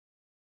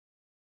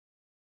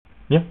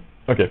Yeah.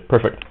 Okay.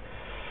 Perfect.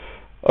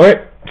 All right.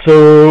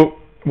 So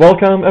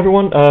welcome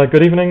everyone.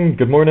 Good evening,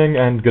 good morning,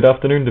 and good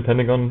afternoon,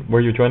 depending on where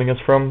you're joining us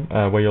from,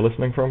 where you're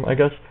listening from, I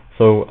guess.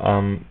 So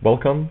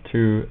welcome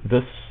to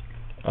this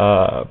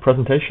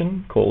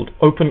presentation called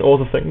 "Open All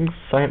the Things: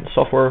 Science,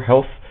 Software,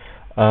 Health."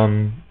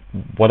 Um,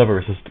 whatever.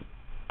 It's just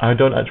I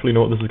don't actually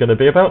know what this is going to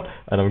be about,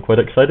 and I'm quite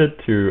excited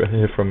to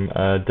hear from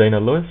Dana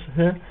Lewis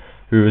here,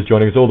 who is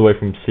joining us all the way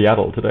from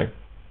Seattle today.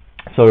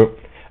 So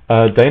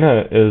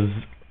Dana is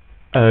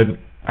an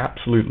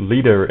absolute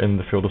leader in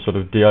the field of sort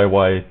of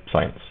DIY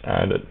science,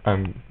 and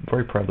I'm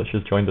very proud that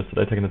she's joined us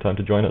today, taking the time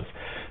to join us.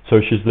 So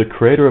she's the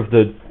creator of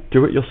the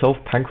Do-It-Yourself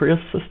Pancreas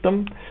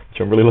System, which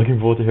I'm really looking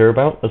forward to hear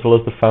about, as well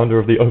as the founder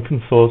of the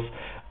open source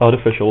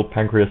Artificial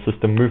Pancreas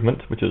System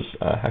movement, which is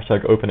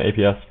hashtag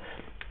OpenAPS,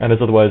 and is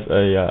otherwise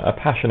a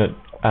passionate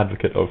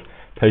advocate of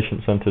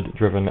patient-centered,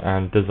 driven,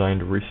 and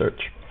designed research.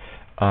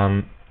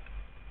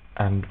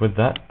 And with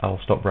that,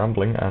 I'll stop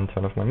rambling and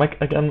turn off my mic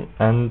again.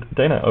 And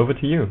Dana, over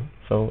to you.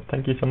 So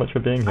thank you so much for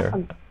being here.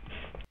 Awesome.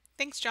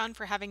 Thanks, John,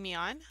 for having me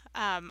on.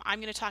 I'm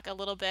going to talk a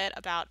little bit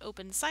about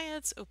open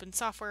science, open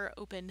software,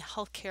 open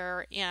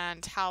healthcare,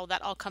 and how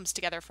that all comes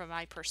together from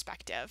my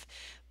perspective.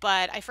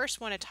 But I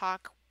first want to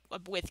talk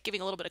with giving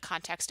a little bit of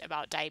context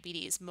about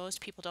diabetes. Most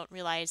people don't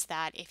realize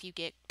that if you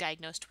get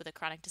diagnosed with a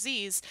chronic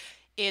disease,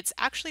 it's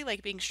actually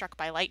like being struck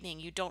by lightning.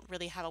 You don't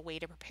really have a way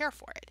to prepare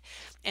for it.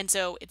 And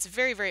so it's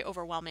very, very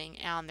overwhelming,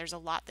 and there's a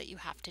lot that you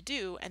have to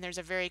do. And there's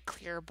a very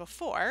clear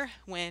before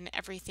when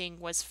everything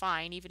was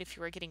fine, even if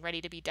you were getting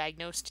ready to be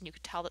diagnosed and you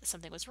could tell that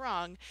something was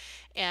wrong,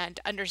 and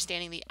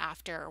understanding the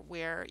after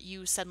where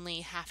you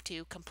suddenly have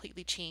to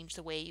completely change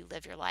the way you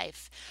live your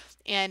life.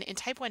 And in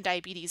type 1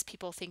 diabetes,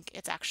 people think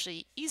it's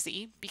actually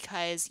easy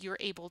because you're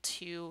able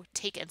to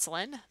take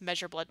insulin,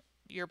 measure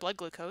your blood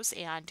glucose,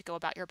 and go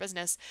about your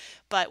business.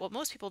 But what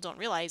most people don't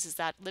realize is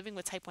that living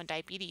with type 1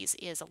 diabetes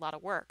is a lot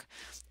of work.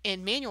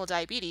 In manual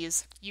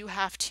diabetes, you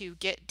have to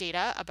get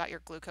data about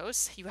your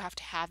glucose, you have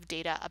to have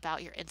data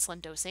about your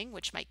insulin dosing,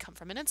 which might come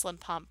from an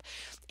insulin pump,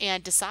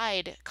 and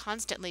decide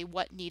constantly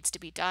what needs to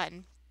be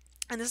done.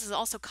 And this is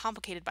also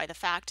complicated by the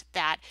fact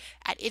that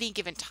at any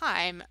given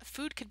time,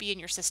 food could be in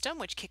your system,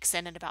 which kicks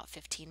in about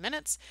 15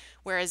 minutes,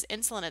 whereas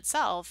insulin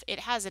itself, it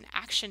has an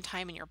action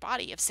time in your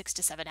body of 6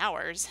 to 7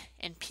 hours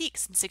and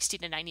peaks in 60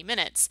 to 90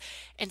 minutes.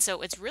 And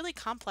so it's really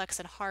complex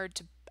and hard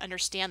to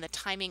understand the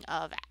timing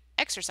of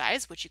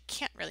exercise, which you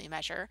can't really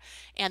measure,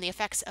 and the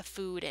effects of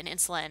food and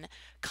insulin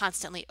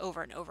constantly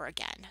over and over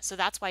again. So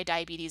that's why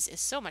diabetes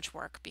is so much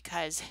work,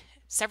 because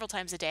several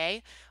times a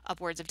day,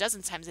 upwards of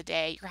dozens times a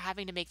day, you're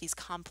having to make these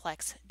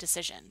complex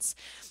decisions.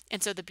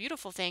 And so the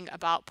beautiful thing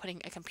about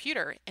putting a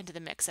computer into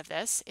the mix of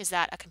this is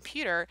that a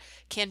computer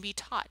can be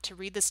taught to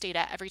read this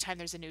data every time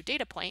there's a new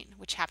data point,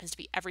 which happens to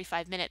be every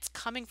 5 minutes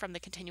coming from the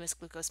continuous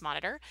glucose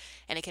monitor,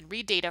 and it can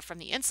read data from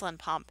the insulin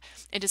pump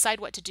and decide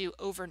what to do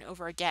over and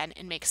over again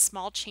and make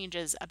small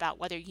changes about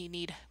whether you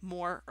need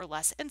more or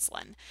less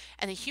insulin.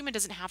 And the human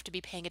doesn't have to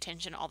be paying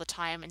attention all the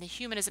time, and the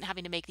human isn't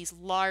having to make these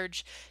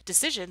large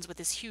decisions with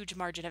this huge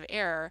margin of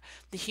error.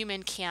 The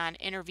human can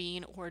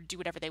intervene or do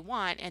whatever they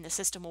want, and the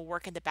system will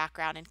work in the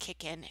background and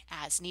kick in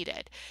as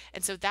needed.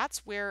 And so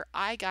that's where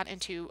I got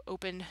into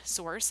open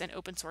source, and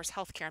open source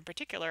healthcare in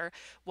particular,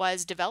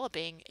 was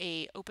developing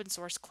a open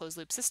source closed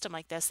loop system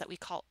like this that we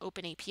call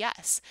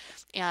OpenAPS.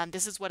 And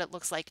this is what it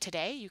looks like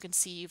today. You can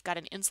see you've got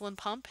an insulin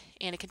pump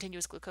and a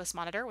continuous glucose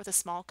monitor with a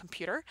small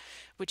computer,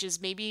 which is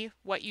maybe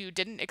what you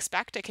didn't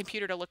expect a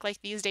computer to look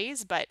like these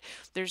days, but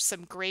there's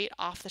some great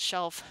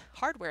off-the-shelf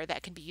hardware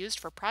that can be used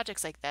for projects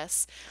like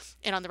this.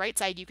 And on the right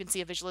side, you can see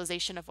a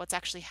visualization of what's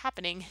actually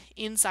happening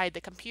inside the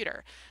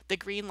computer. The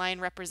green line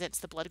represents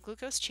the blood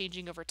glucose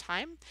changing over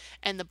time,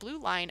 and the blue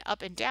line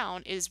up and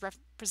down is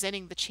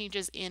representing the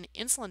changes in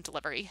insulin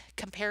delivery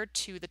compared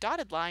to the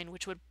dotted line,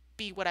 which would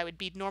be what I would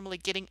be normally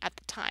getting at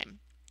the time.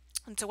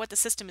 And so what the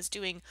system is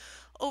doing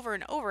over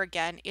and over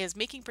again is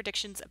making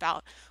predictions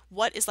about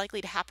what is likely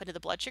to happen to the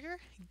blood sugar,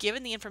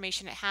 given the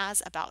information it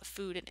has about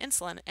food and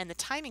insulin and the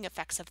timing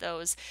effects of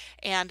those,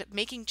 and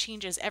making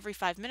changes every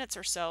 5 minutes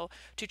or so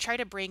to try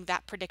to bring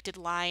that predicted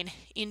line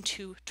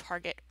into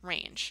target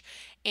range.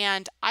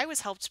 And I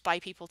was helped by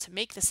people to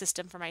make the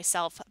system for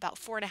myself about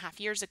 4.5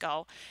 years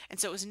ago, and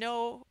so it was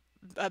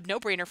a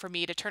no-brainer for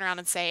me to turn around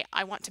and say,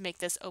 I want to make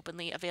this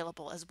openly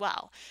available as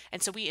well.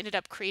 And so we ended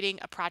up creating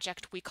a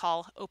project we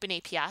call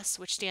OpenAPS,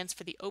 which stands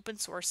for the Open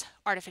Source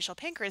Artificial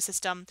Pancreas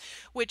System,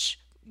 which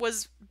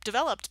was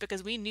developed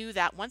because we knew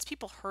that once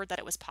people heard that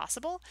it was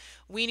possible,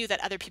 we knew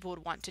that other people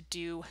would want to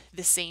do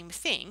the same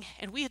thing.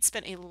 And we had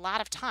spent a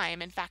lot of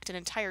time, in fact, an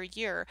entire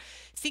year,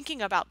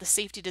 thinking about the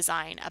safety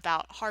design,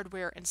 about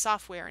hardware and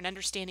software, and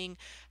understanding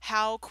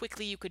how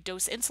quickly you could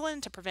dose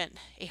insulin to prevent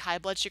a high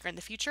blood sugar in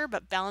the future,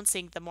 but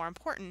balancing the more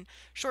important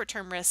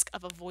short-term risk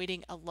of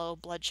avoiding a low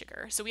blood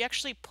sugar. So we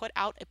actually put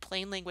out a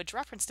plain language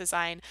reference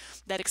design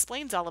that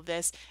explains all of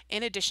this,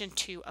 in addition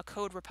to a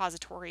code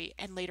repository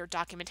and later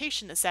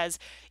documentation that says,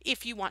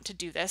 if you want to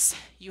do this,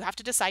 you have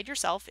to decide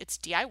yourself. It's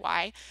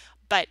DIY,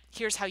 but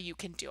here's how you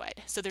can do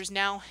it. So there's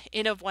now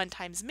N of 1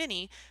 times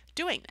many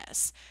doing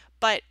this.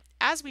 But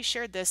as we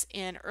shared this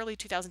in early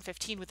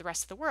 2015 with the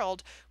rest of the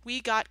world, we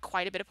got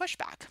quite a bit of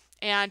pushback.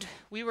 And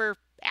we were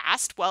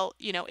asked, well,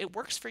 it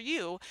works for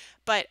you,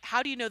 but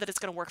how do you know that it's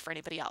going to work for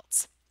anybody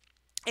else?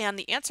 And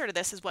the answer to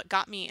this is what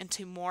got me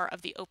into more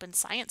of the open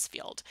science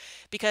field,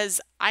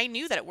 because I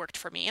knew that it worked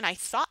for me and I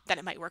thought that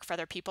it might work for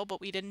other people, but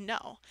we didn't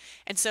know.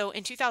 And so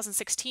in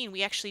 2016,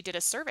 we actually did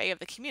a survey of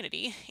the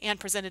community and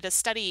presented a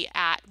study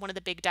at one of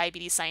the big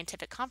diabetes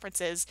scientific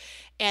conferences,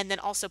 and then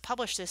also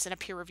published this in a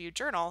peer-reviewed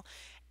journal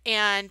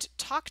and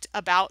talked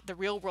about the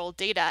real world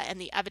data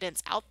and the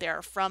evidence out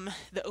there from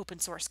the open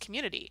source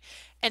community.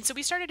 And so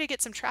we started to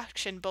get some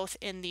traction both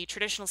in the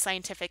traditional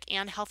scientific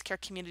and healthcare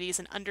communities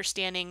and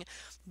understanding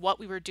what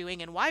we were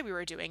doing and why we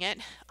were doing it,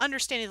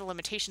 understanding the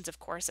limitations, of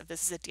course, if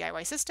this is a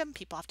DIY system,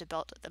 people have to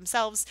build it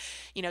themselves.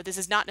 This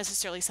is not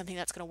necessarily something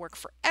that's going to work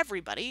for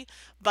everybody,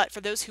 but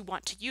for those who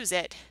want to use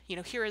it,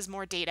 here is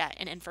more data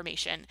and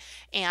information.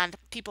 And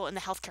people in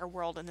the healthcare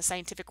world and the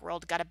scientific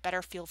world got a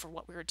better feel for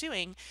what we were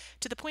doing,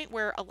 to the point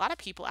where a lot of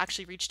people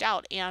actually reached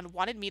out and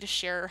wanted me to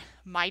share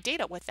my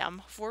data with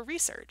them for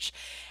research.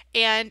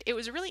 And it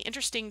was really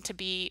interesting to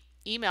be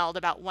emailed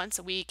about once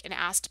a week and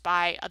asked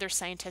by other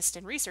scientists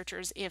and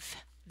researchers if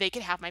they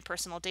could have my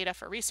personal data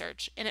for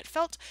research. And it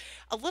felt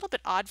a little bit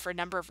odd for a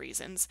number of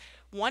reasons.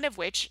 One of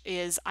which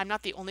is I'm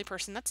not the only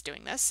person that's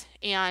doing this,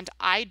 and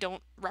I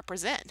don't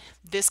represent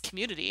this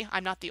community.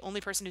 I'm not the only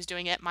person who's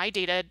doing it. My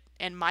data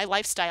and my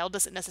lifestyle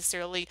doesn't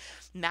necessarily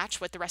match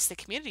what the rest of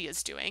the community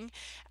is doing.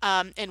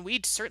 And we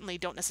certainly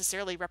don't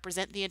necessarily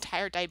represent the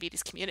entire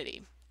diabetes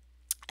community.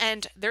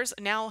 And there's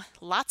now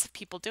lots of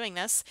people doing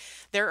this.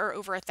 There are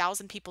over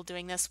 1,000 people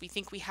doing this. We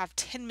think we have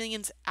 10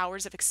 million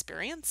hours of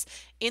experience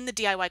in the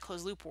DIY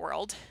closed loop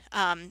world.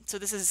 So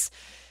this is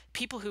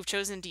people who've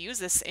chosen to use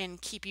this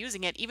and keep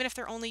using it, even if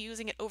they're only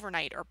using it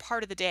overnight or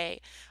part of the day.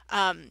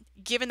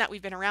 Given that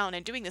we've been around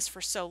and doing this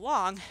for so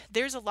long,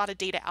 there's a lot of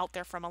data out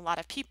there from a lot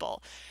of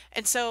people.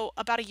 And so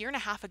about a year and a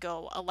half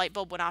ago, a light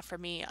bulb went off for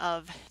me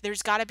of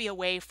there's got to be a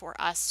way for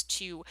us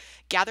to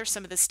gather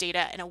some of this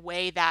data in a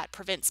way that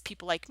prevents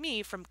people like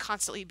me from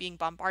constantly being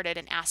bombarded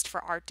and asked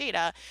for our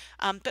data,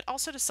 but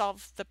also to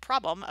solve the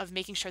problem of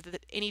making sure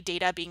that any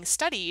data being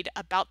studied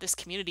about this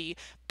community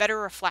better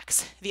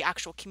reflects the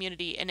actual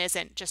community and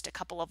isn't just a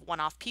couple of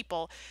one-off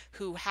people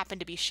who happen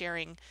to be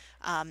sharing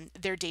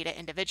their data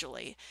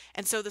individually.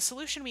 And so the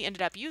solution we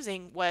ended up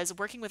using was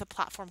working with a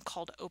platform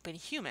called Open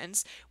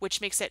Humans, which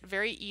makes it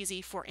very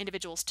easy for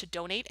individuals to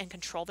donate and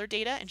control their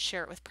data and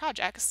share it with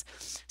projects.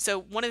 So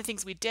one of the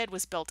things we did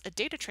was built a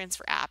data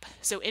transfer app.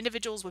 So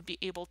individuals would be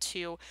able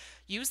to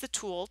use the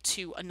tool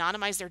to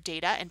anonymize their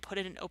data and put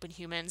it in Open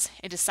Humans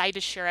and decide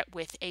to share it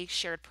with a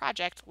shared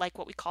project like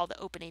what we call the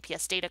Open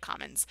APS Data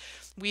Commons.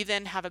 We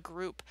then have a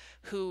group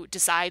who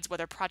decides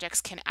whether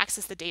projects can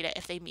access the data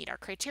if they meet our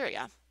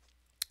criteria.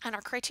 And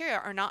our criteria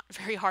are not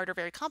very hard or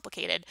very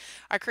complicated.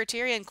 Our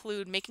criteria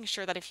include making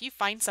sure that if you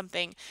find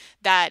something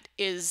that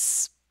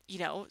is,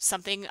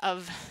 something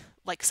of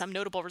like some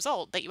notable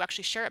result, that you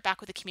actually share it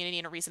back with the community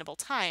in a reasonable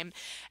time.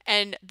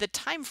 And the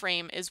time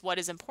frame is what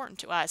is important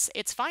to us.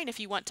 It's fine if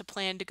you want to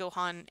plan to go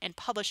on and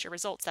publish your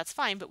results, that's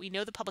fine, but we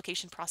know the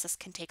publication process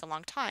can take a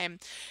long time,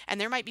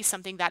 and there might be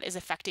something that is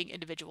affecting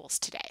individuals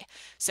today.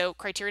 So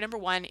criteria number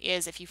 1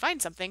 is if you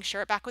find something,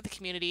 share it back with the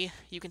community.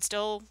 You can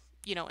still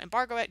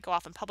embargo it, go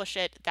off and publish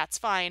it, that's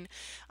fine.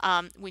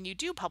 When you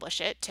do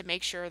publish it, to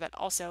make sure that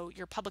also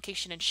your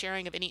publication and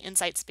sharing of any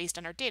insights based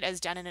on our data is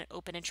done in an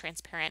open and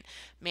transparent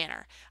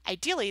manner.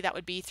 Ideally, that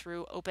would be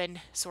through open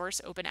source,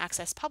 open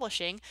access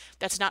publishing.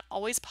 That's not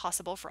always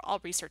possible for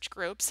all research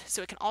groups,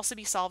 so it can also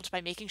be solved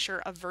by making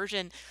sure a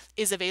version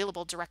is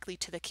available directly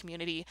to the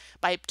community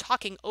by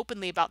talking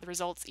openly about the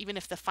results, even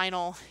if the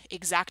final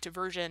exact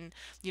version,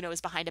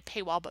 is behind a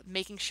paywall, but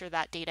making sure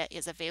that data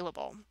is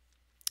available.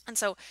 And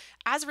so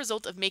as a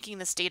result of making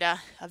this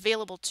data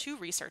available to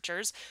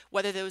researchers,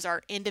 whether those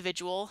are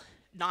individual,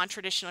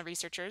 non-traditional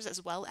researchers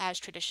as well as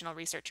traditional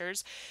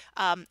researchers,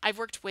 I've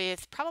worked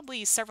with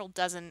probably several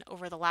dozen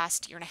over the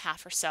last year and a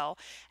half or so,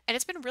 and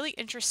it's been really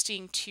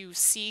interesting to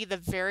see the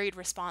varied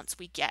response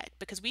we get,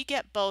 because we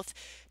get both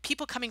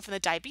people coming from the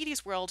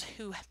diabetes world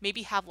who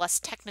maybe have less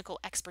technical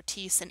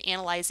expertise in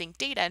analyzing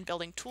data and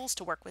building tools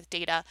to work with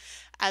data,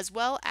 as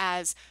well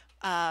as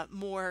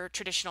more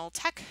traditional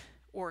tech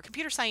or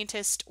computer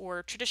scientists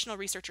or traditional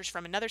researchers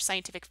from another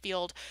scientific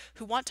field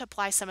who want to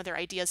apply some of their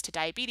ideas to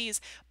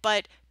diabetes,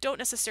 but don't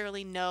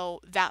necessarily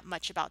know that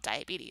much about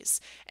diabetes.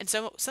 And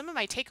so some of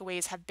my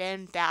takeaways have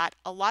been that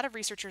a lot of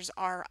researchers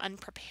are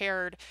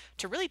unprepared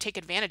to really take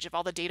advantage of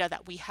all the data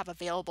that we have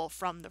available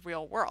from the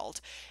real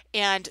world.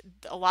 And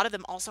a lot of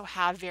them also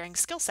have varying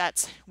skill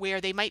sets where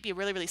they might be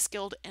really, really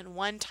skilled in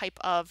one type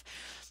of,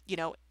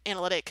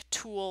 analytic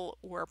tool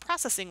or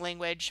processing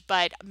language,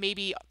 but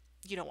maybe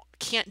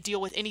can't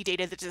deal with any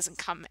data that doesn't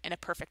come in a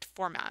perfect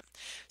format.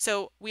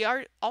 So we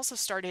are also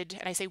started,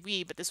 and I say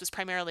we, but this was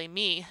primarily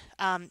me,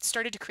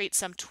 started to create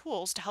some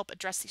tools to help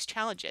address these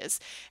challenges.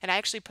 And I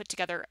actually put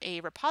together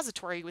a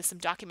repository with some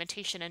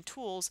documentation and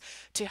tools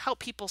to help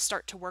people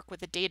start to work with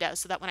the data,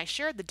 so that when I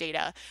shared the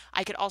data,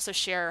 I could also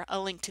share a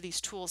link to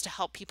these tools to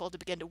help people to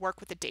begin to work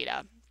with the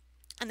data.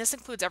 And this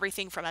includes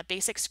everything from a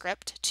basic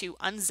script to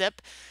unzip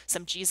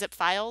some gzip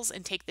files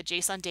and take the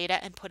JSON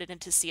data and put it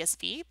into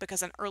CSV,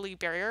 because an early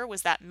barrier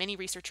was that many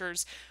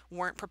researchers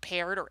weren't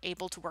prepared or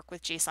able to work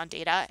with JSON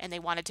data, and they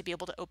wanted to be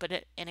able to open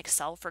it in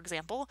Excel, for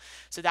example.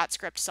 So that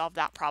script solved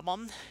that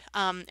problem.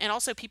 And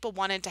also people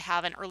wanted to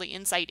have an early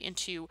insight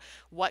into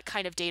what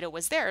kind of data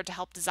was there to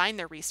help design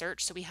their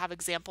research. So we have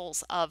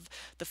examples of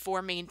the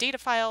 4 main data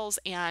files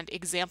and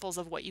examples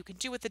of what you can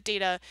do with the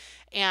data.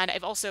 And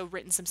I've also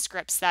written some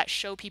scripts that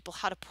show people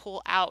how to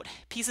pull out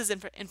pieces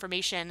of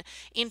information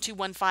into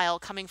one file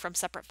coming from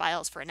separate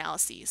files for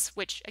analyses,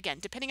 which again,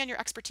 depending on your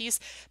expertise,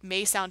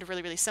 may sound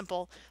really, really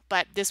simple,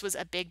 but this was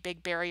a big,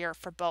 big barrier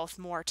for both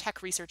more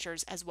tech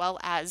researchers as well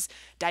as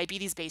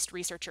diabetes-based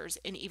researchers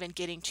in even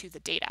getting to the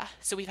data.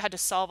 So we've had to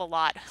solve a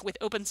lot with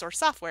open source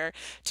software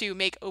to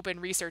make open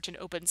research and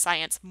open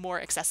science more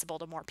accessible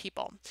to more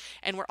people.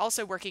 And we're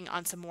also working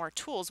on some more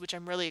tools, which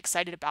I'm really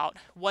excited about,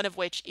 one of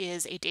which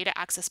is a data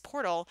access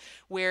portal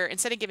where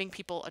instead of giving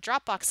people a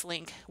Dropbox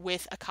link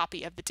with a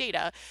copy of the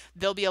data,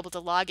 they'll be able to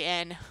log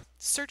in,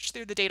 search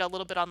through the data a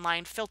little bit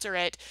online, filter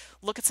it,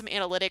 look at some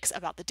analytics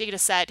about the data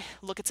set,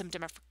 look at some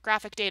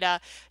demographic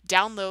data,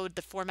 download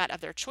the format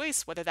of their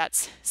choice, whether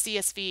that's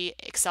CSV,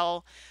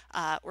 Excel,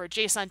 or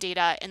JSON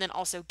data, and then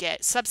also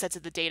get subsets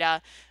of the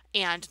data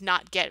and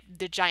not get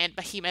the giant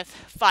behemoth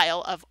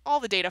file of all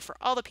the data for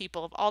all the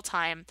people of all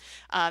time,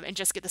 and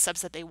just get the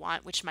subset they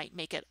want, which might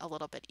make it a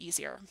little bit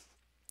easier.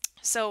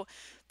 So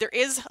there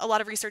is a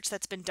lot of research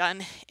that's been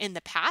done in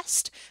the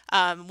past.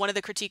 One of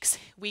the critiques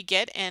we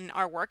get in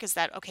our work is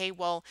that, okay,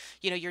 well,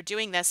 you're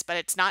doing this, but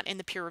it's not in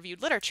the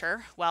peer-reviewed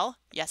literature. Well,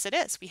 yes, it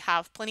is. We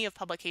have plenty of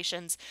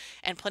publications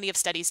and plenty of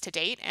studies to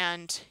date.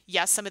 And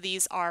yes, some of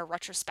these are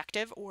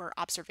retrospective or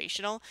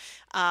observational.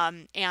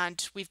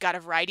 And we've got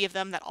a variety of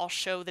them that all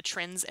show the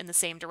trends in the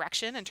same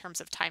direction in terms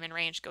of time and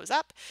range goes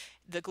up.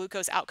 The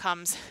glucose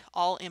outcomes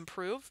all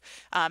improve.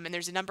 And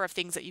there's a number of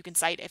things that you can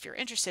cite if you're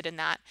interested in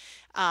that.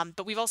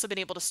 But we've also been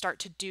able to start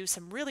to do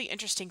some really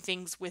interesting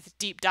things with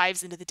deep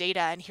dives into the data.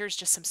 And here's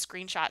just some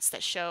screenshots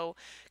that show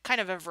kind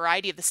of a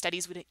variety of the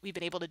studies we've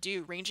been able to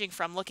do, ranging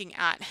from looking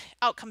at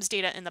outcomes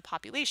data in the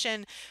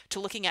population to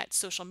looking at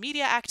social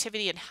media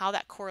activity and how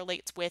that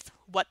correlates with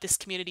what this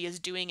community is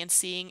doing and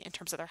seeing in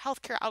terms of their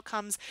healthcare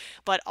outcomes,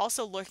 but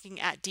also looking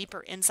at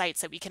deeper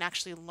insights that we can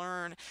actually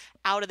learn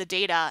out of the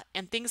data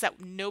and things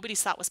that nobody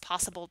thought was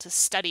possible to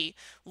study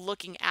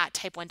looking at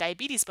type 1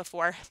 diabetes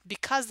before,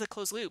 because the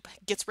closed loop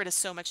gets rid of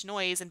so much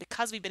noise and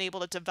because we've been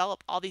able to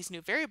develop all these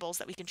new variables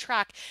that we can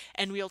track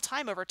in real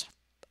time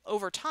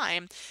over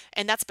time.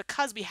 And that's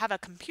because we have a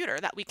computer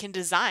that we can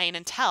design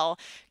and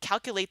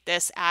calculate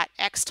this at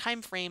X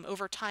time frame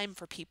over time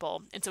for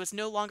people. And so it's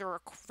no longer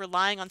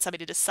relying on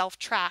somebody to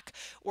self-track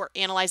or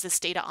analyze this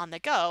data on the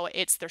go.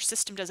 It's their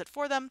system does it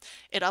for them.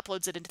 It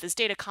uploads it into this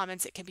data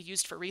commons. It can be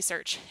used for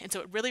research. And so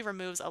it really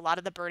removes a lot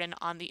of the burden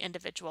on the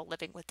individual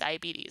living with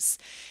diabetes.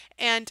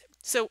 And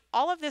so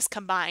all of this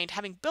combined,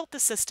 having built the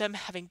system,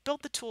 having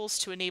built the tools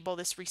to enable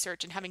this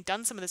research, and having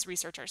done some of this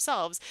research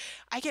ourselves,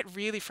 I get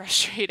really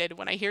frustrated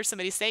when I hear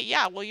somebody say,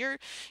 yeah, well, you're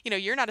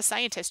not a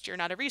scientist, you're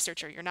not a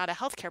researcher, you're not a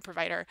healthcare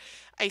provider.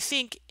 I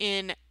think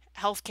in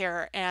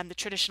healthcare and the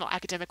traditional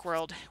academic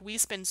world, we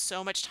spend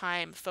so much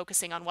time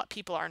focusing on what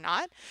people are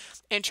not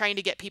and trying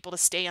to get people to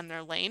stay in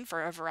their lane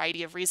for a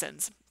variety of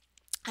reasons.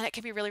 And it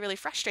can be really, really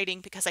frustrating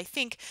because I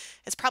think,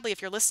 as probably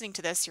if you're listening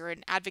to this, you're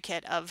an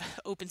advocate of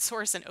open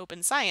source and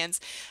open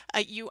science,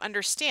 you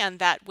understand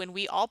that when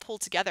we all pull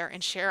together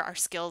and share our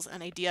skills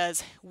and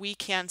ideas, we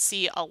can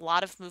see a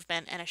lot of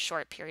movement in a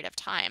short period of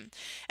time.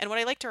 And what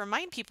I like to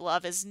remind people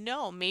of is,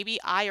 no, maybe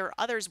I or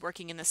others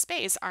working in this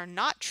space are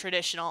not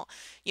traditional,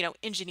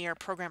 engineer,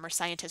 programmer,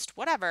 scientist,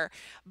 whatever,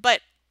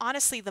 but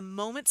honestly, the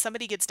moment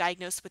somebody gets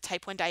diagnosed with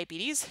type 1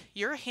 diabetes,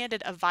 you're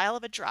handed a vial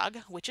of a drug,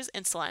 which is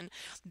insulin,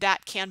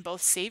 that can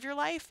both save your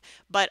life,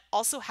 but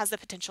also has the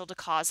potential to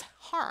cause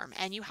harm.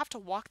 And you have to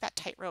walk that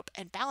tightrope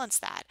and balance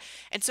that.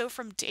 And so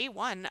from day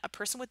one, a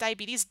person with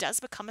diabetes does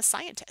become a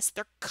scientist.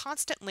 They're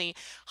constantly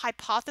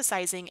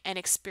hypothesizing and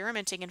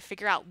experimenting and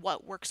figure out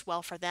what works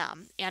well for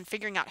them and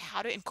figuring out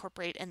how to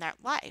incorporate in their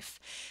life.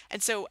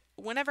 And so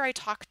whenever I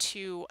talk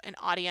to an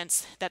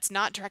audience that's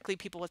not directly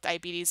people with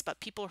diabetes, but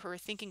people who are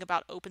thinking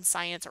about open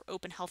science or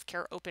open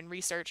healthcare, open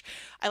research,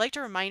 I like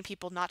to remind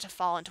people not to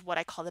fall into what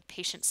I call the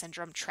patient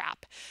syndrome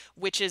trap,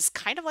 which is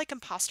kind of like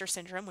imposter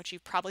syndrome, which you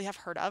probably have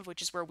heard of,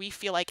 which is where we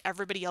feel like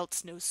everybody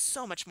else knows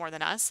so much more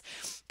than us.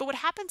 But what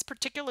happens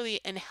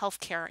particularly in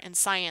healthcare and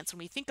science when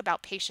we think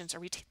about patients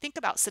or we think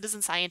about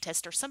citizen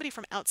scientists or somebody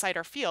from outside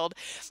our field,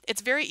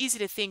 it's very easy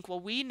to think, well,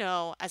 we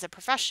know as a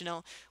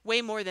professional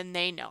way more than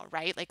they know,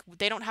 right? Like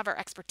they don't have our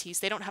expertise,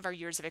 they don't have our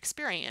years of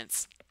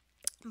experience.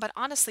 But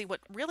honestly,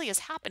 what really is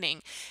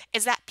happening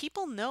is that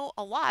people know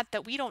a lot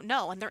that we don't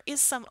know, and there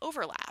is some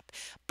overlap.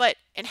 But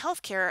in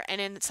healthcare and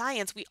in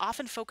science, we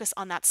often focus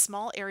on that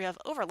small area of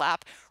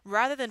overlap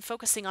rather than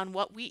focusing on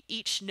what we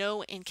each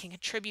know and can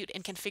contribute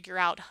and can figure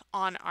out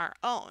on our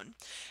own.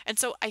 And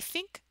so I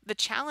think the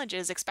challenge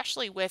is,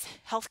 especially with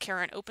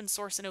healthcare and open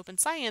source and open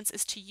science,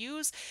 is to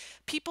use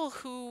people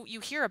who you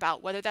hear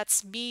about, whether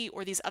that's me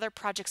or these other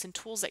projects and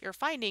tools that you're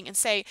finding, and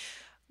say,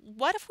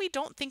 what if we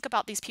don't think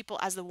about these people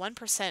as the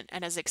 1%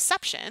 and as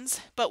exceptions,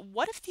 but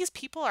what if these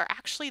people are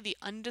actually the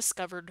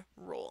undiscovered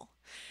rule?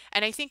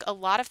 And I think a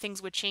lot of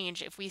things would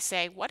change if we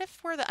say, what if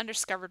we're the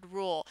undiscovered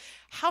rule?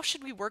 How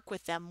should we work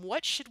with them?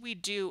 What should we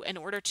do in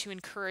order to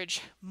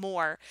encourage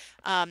more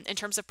in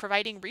terms of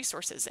providing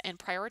resources and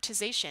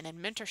prioritization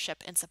and mentorship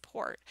and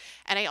support?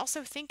 And I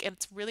also think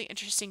it's really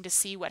interesting to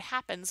see what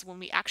happens when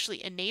we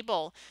actually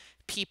enable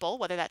people,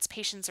 whether that's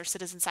patients or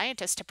citizen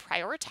scientists, to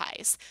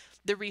prioritize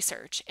the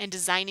research and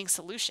designing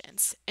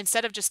solutions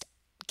instead of just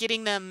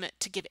getting them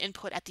to give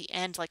input at the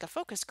end like a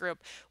focus group.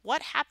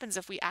 What happens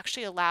if we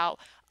actually allow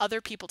other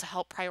people to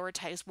help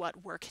prioritize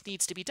what work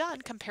needs to be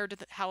done compared to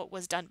how it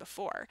was done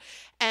before?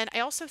 And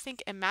I also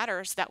think it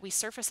matters that we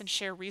surface and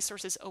share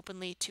resources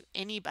openly to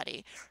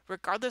anybody,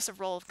 regardless of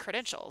role of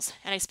credentials.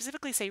 And I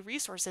specifically say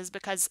resources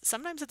because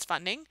sometimes it's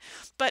funding,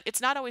 but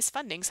it's not always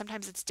funding.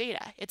 Sometimes it's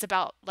data. It's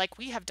about, like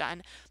we have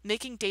done,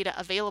 making data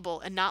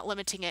available and not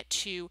limiting it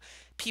to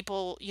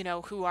people,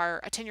 who are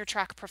a tenure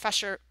track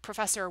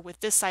professor with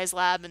this size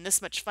lab and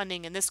this much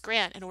funding and this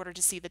grant in order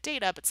to see the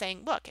data, but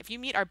saying, look, if you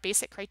meet our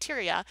basic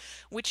criteria,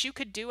 which you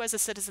could do as a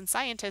citizen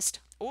scientist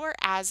or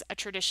as a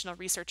traditional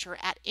researcher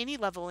at any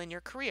level in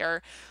your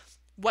career,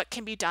 what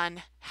can be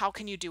done, how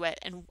can you do it,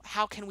 and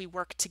how can we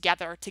work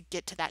together to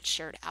get to that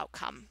shared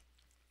outcome?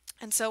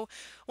 And so,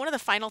 one of the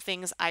final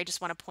things I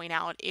just want to point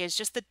out is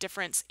just the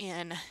difference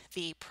in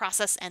the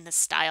process and the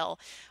style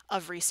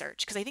of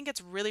research. Because I think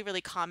it's really,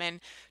 really common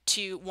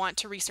to want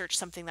to research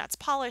something that's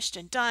polished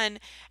and done,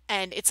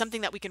 and it's something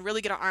that we can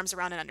really get our arms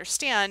around and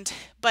understand.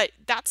 But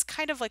that's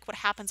kind of like what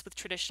happens with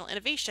traditional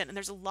innovation, and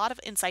there's a lot of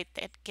insight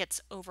that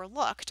gets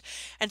overlooked.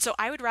 And so,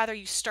 I would rather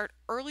you start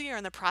earlier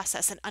in the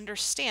process and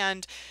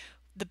understand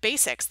the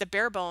basics, the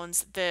bare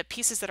bones, the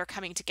pieces that are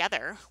coming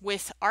together.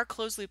 With our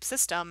closed loop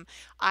system,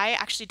 I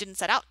actually didn't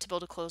set out to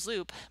build a closed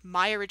loop.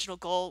 My original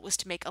goal was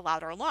to make a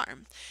louder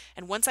alarm.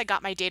 And once I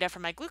got my data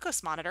from my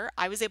glucose monitor,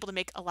 I was able to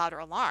make a louder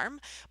alarm,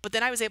 but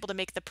then I was able to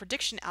make the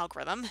prediction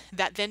algorithm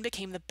that then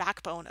became the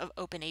backbone of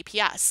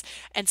OpenAPS.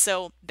 And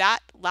so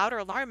that louder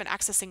alarm and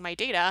accessing my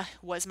data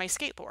was my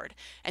skateboard.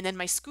 And then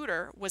my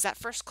scooter was that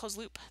first closed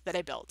loop that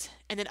I built.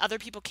 And then other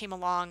people came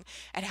along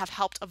and have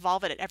helped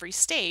evolve it at every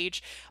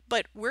stage.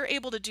 But we're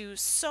able to do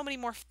so many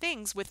more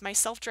things with my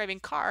self-driving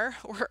car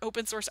or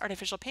open source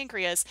artificial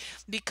pancreas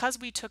because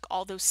we took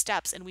all those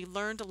steps and we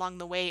learned along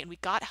the way and we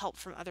got help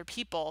from other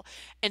people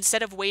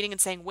instead of waiting and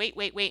saying, wait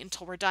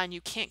until we're done.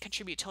 You can't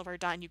contribute till we're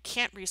done. You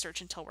can't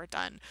research until we're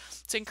done.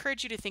 So I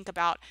encourage you to think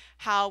about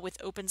how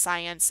with open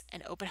science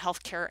and open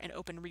healthcare and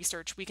open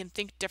research, we can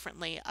think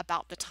differently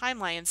about the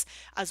timelines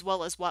as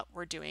well as what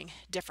we're doing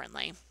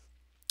differently.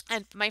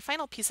 And my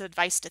final piece of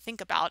advice to think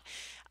about,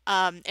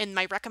 and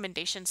my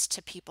recommendations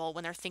to people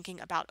when they're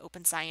thinking about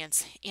open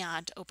science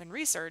and open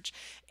research,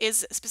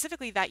 is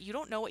specifically that you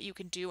don't know what you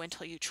can do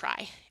until you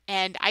try.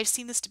 And I've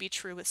seen this to be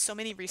true with so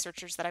many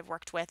researchers that I've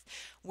worked with,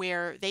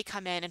 where they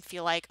come in and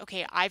feel like,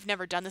 okay, I've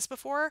never done this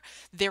before,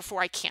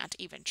 therefore I can't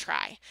even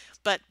try.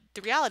 But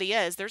the reality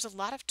is there's a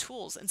lot of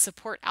tools and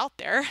support out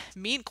there,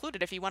 me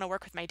included. If you want to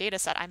work with my data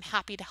set, I'm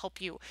happy to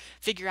help you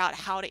figure out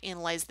how to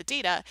analyze the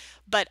data,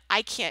 but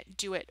I can't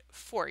do it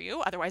for you.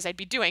 Otherwise, I'd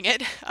be doing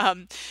it.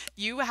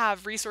 You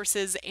have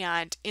resources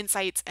and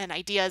insights and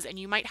ideas, and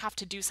you might have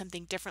to do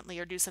something differently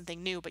or do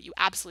something new, but you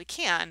absolutely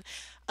can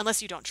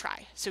unless you don't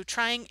try. So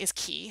trying is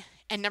key.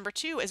 And number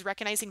two is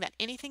recognizing that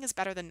anything is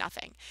better than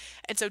nothing.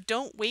 And so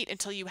don't wait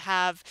until you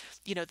have,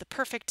 the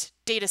perfect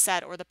data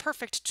set or the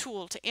perfect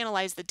tool to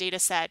analyze the data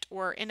set,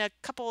 or in a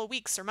couple of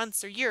weeks or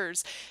months or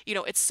years.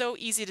 It's so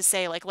easy to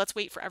say, like, let's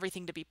wait for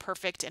everything to be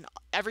perfect and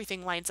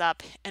everything lines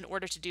up in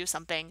order to do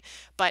something.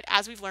 But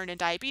as we've learned in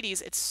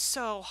diabetes, it's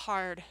so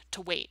hard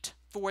to wait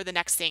for the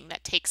next thing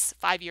that takes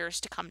 5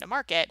 years to come to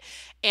market.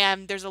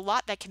 And there's a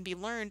lot that can be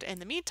learned in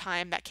the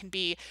meantime that can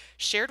be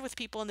shared with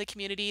people in the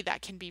community,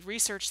 that can be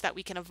researched, that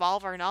we can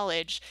evolve our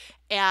knowledge.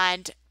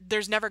 And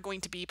there's never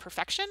going to be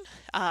perfection,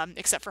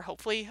 except for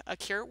hopefully a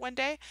cure one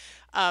day.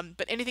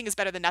 But anything is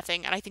better than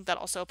nothing. And I think that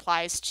also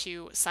applies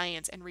to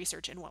science and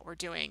research and what we're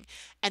doing.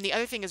 And the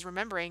other thing is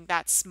remembering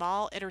that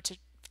small iterative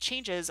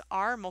changes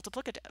are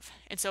multiplicative.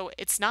 And so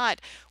it's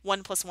not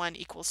 1 + 1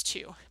 =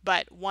 2,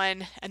 but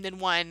 1 and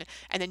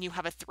then you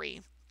have a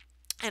 3.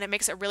 And it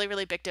makes a really,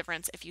 really big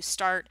difference if you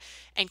start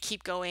and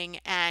keep going,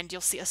 and you'll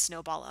see a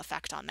snowball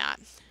effect on that.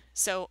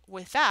 So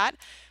with that,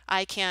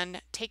 I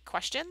can take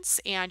questions,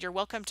 and you're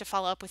welcome to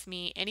follow up with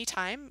me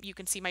anytime. You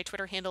can see my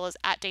Twitter handle is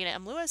at Dana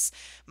M. Lewis.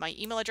 My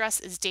email address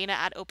is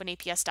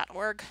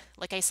dana@openaps.org.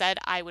 Like I said,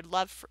 I would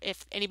love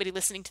if anybody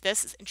listening to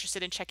this is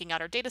interested in checking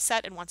out our data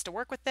set and wants to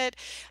work with it.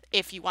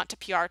 If you want to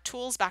PR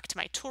tools back to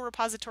my tool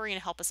repository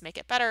and help us make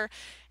it better,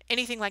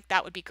 anything like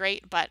that would be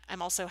great, but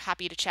I'm also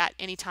happy to chat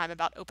anytime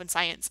about open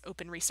science,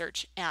 open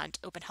research, and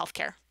open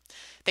healthcare.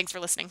 Thanks for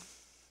listening.